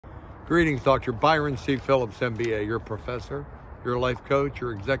Greetings, Dr. Byron C. Phillips, MBA, your professor, your life coach,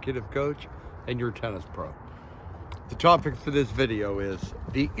 your executive coach, and your tennis pro. The topic for this video is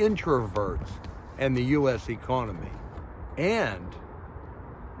the introverts and the U.S. economy and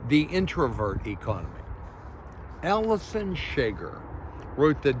the introvert economy. Allison Shager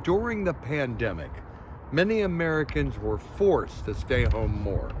wrote that during the pandemic, many Americans were forced to stay home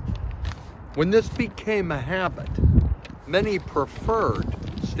more. When this became a habit, many preferred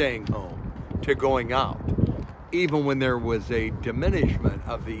staying home to going out, even when there was a diminishment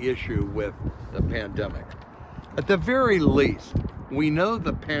of the issue with the pandemic. At the very least, we know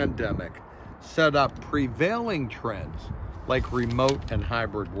the pandemic set up prevailing trends like remote and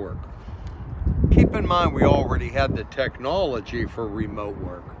hybrid work. Keep in mind, we already had the technology for remote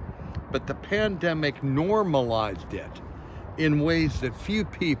work, but the pandemic normalized it in ways that few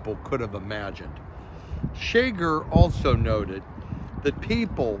people could have imagined. Shager also noted that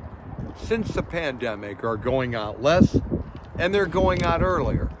people, since the pandemic, are going out less and they're going out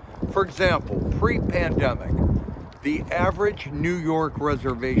earlier. For example, pre-pandemic, the average New York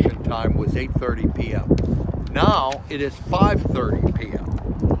reservation time was 8:30 p.m. Now it is 5:30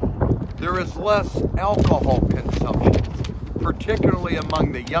 p.m. There is less alcohol consumption, particularly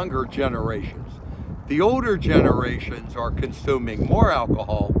among the younger generations. The older generations are consuming more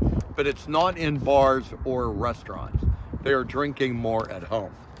alcohol, but it's not in bars or restaurants. They are drinking more at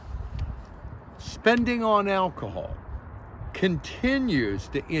home. Spending on alcohol continues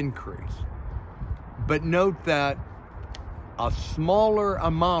to increase, but note that a smaller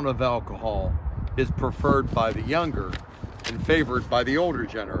amount of alcohol is preferred by the younger and favored by the older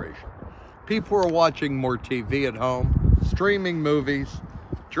generation. People are watching more TV at home, streaming movies,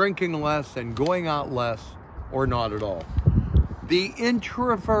 drinking less and going out less or not at all. The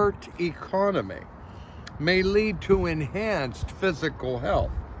introvert economy may lead to enhanced physical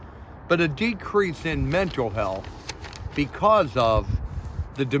health, but a decrease in mental health because of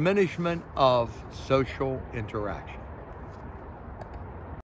the diminishment of social interaction.